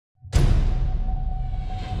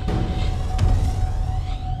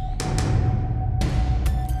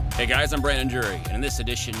Hey guys, I'm Brandon Jury, and in this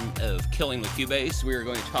edition of Killing with Cubase, we are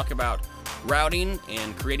going to talk about routing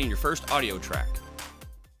and creating your first audio track.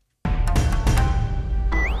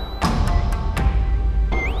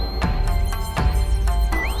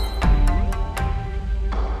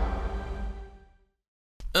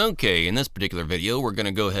 Okay, in this particular video, we're going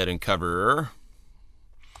to go ahead and cover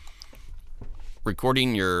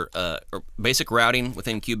recording your basic routing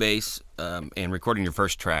within Cubase and recording your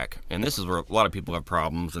first track. And this is where a lot of people have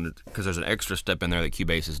problems, and because there's an extra step in there that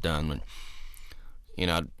Cubase has done. And, you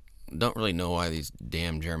know, I don't really know why these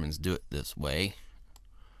damn Germans do it this way,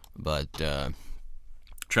 but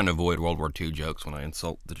trying to avoid World War II jokes when I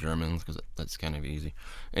insult the Germans, because that's kind of easy.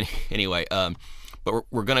 Anyway, but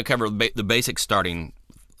we're going to cover the basic starting,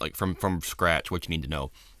 like from scratch, what you need to know.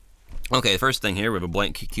 Okay, the first thing here, we have a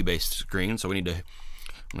blank Cubase screen, so I'm going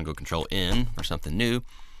to go Control N for something new.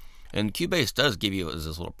 And Cubase does give you this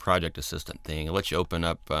little project assistant thing. It lets you open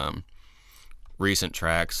up recent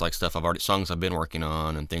tracks, like songs I've been working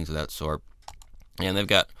on and things of that sort. And they've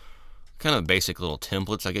got kind of basic little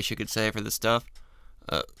templates, I guess you could say, for this stuff.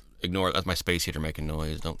 Ignore, that's my space heater making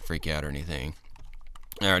noise. Don't freak out or anything.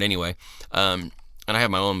 All right, anyway, and I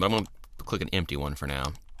have my own, but I'm going to click an empty one for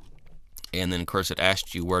now. And then, of course, it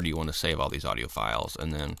asks you where do you want to save all these audio files.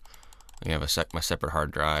 And then I have my separate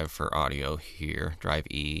hard drive for audio here, drive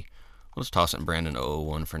E. Let's toss it in Brandon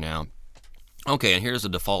 001 for now. Okay, and here's the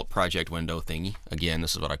default project window thingy. Again,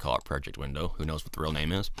 this is what I call it, project window. Who knows what the real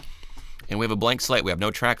name is? And we have a blank slate. We have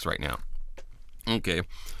no tracks right now. Okay,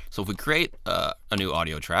 so if we create a new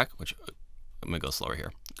audio track, which I'm going to go slower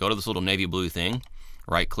here. Go to this little navy blue thing,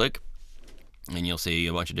 right-click, and you'll see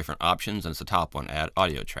a bunch of different options. And it's the top one, Add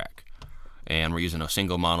Audio Track. And we're using a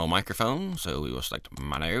single mono microphone, so we will select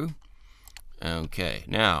mono. Okay,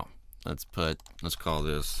 now let's call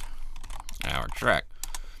this our track.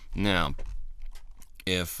 Now,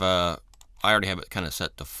 if I already have it kind of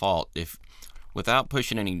set default, without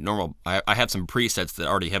pushing any normal, I have some presets that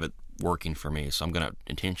already have it working for me, so I'm going to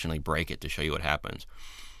intentionally break it to show you what happens.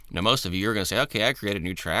 Now, most of you are going to say, okay, I created a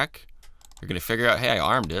new track. You're going to figure out, hey, I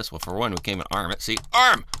armed this. Well, for one, we can't even arm it. See,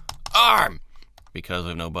 arm! Because we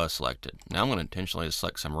have no bus selected. Now I'm going to intentionally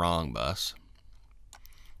select some wrong bus.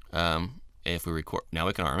 If we record, now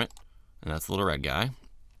we can arm it, and that's the little red guy.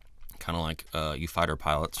 Kind of like you fighter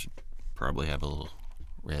pilots probably have a little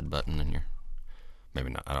red button in your, maybe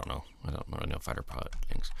not, I don't know. I don't really know fighter pilot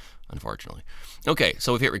things, unfortunately. Okay,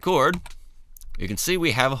 so if we hit record, you can see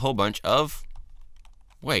we have a whole bunch of,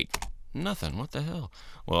 wait, nothing, what the hell?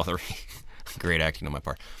 Well, great acting on my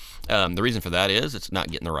part. The reason for that is it's not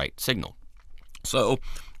getting the right signal. So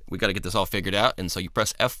we got to get this all figured out, and so you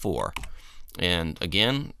press F4, and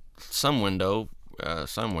again, some window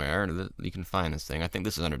somewhere that you can find this thing. I think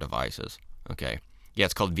this is under devices. Okay, yeah,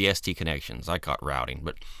 it's called VST connections. I caught routing,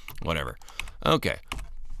 but whatever. Okay,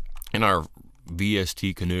 in our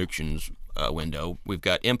VST connections window, we've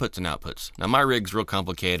got inputs and outputs. Now my rig's real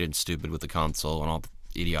complicated and stupid with the console and all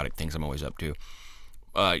the idiotic things I'm always up to.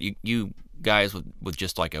 You guys with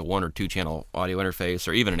just like a 1 or 2 channel audio interface,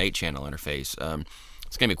 or even an 8 channel interface,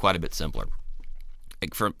 it's gonna be quite a bit simpler.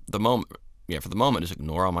 Like for the moment, just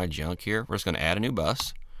ignore all my junk here. We're just gonna add a new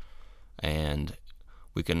bus, and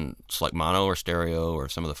we can select mono or stereo or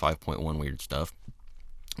some of the 5.1 weird stuff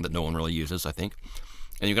that no one really uses, I think.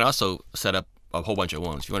 And you can also set up a whole bunch at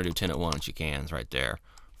once. If you want to do 10 at once, you can. It's right there.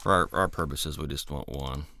 For our purposes, we just want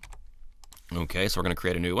 1. Okay, so we're gonna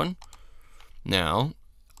create a new one. Now,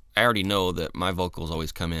 I already know that my vocals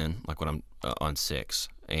always come in like when I'm on 6,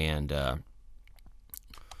 and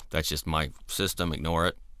that's just my system, ignore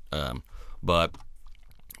it. But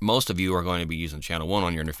most of you are going to be using channel 1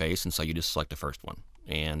 on your interface, and so you just select the first one.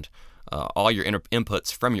 And all your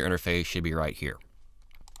inputs from your interface should be right here.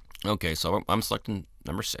 Okay, so I'm selecting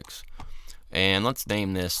number 6. And let's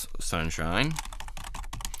name this Sunshine.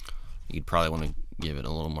 You'd probably want to give it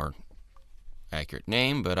a little more accurate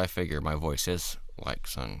name, but I figure my voice is like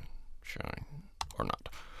sunshine, or not.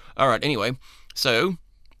 All right, anyway, so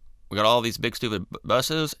we got all these big stupid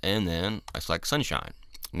buses, and then I select sunshine.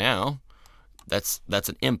 Now, that's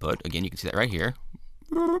an input. Again, you can see that right here,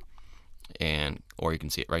 or you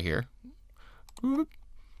can see it right here. I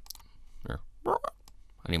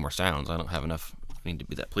need more sounds. I don't have enough. I need to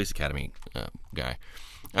be that police academy guy.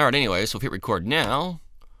 All right, anyway, so if we hit record now,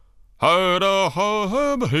 man, I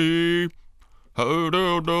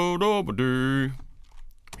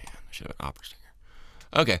should have an opera singer.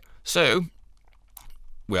 Okay, so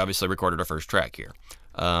we obviously recorded our first track here.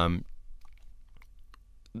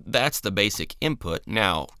 That's the basic input.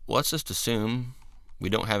 Now, let's just assume we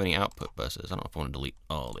don't have any output buses. I don't know if I want to delete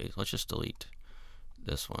all these. Let's just delete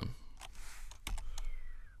this one.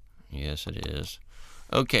 Yes, it is.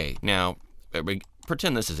 Okay, now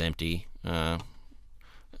pretend this is empty.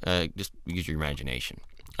 Just use your imagination.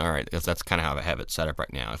 All right, that's kind of how I have it set up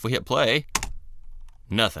right now. If we hit play,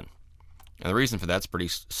 nothing. And the reason for that's pretty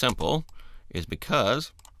simple, is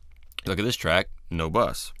because look at this track, no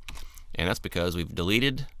bus, and that's because we've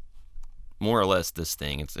deleted more or less this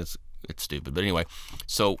thing. It's stupid, but anyway.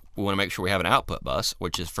 So we want to make sure we have an output bus,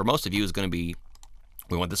 which is for most of you is going to be.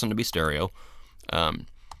 We want this one to be stereo.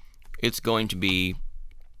 It's going to be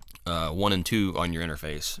 1 and 2 on your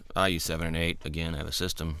interface. I use 7 and 8. Again, I have a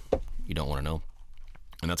system you don't want to know.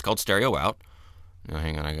 And that's called stereo out. Now,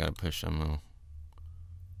 hang on, I got to push some.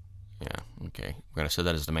 Yeah, okay. We're going to set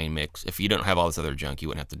that as the main mix. If you don't have all this other junk, you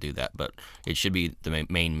wouldn't have to do that, but it should be the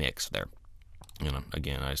main mix there. You know,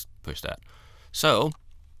 again, I just push that. So,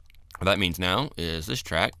 what that means now is this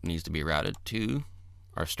track needs to be routed to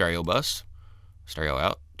our stereo bus. Stereo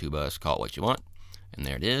out, 2 bus, call it what you want. And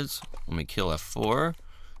there it is. Let me kill F4.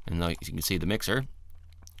 And now you can see the mixer.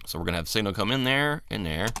 So we're going to have the signal come in there, in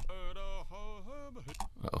there.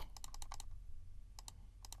 Uh-oh.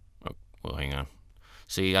 Oh, well, hang on.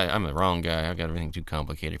 See, I'm the wrong guy. I've got everything too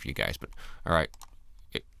complicated for you guys. But, all right.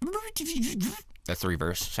 That's the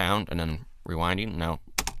reverse sound. And then rewinding. Now.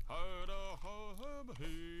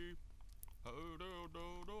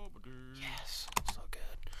 Yes, so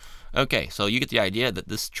good. Okay, so you get the idea that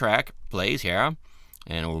this track plays here.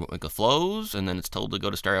 And we'll make the flows, and then it's told to go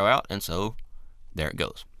to stereo out, and so there it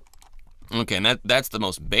goes. Okay, and that's the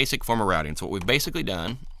most basic form of routing. So what we've basically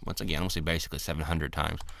done, once again, I'm going to say basically 700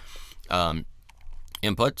 times,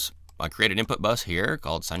 inputs. I created an input bus here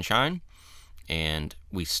called Sunshine, and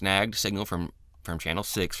we snagged signal from channel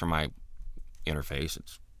 6 from my interface.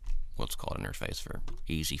 It's what's called an interface for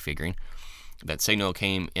easy figuring. That signal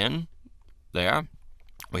came in there.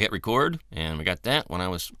 We hit record, and we got that when I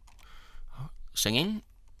was singing,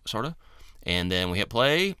 sort of, and then we hit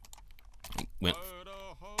play.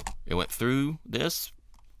 It went through this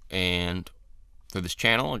and through this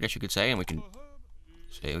channel, I guess you could say, and we can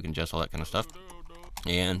adjust all that kind of stuff,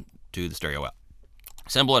 and to the stereo out.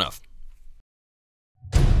 Simple enough.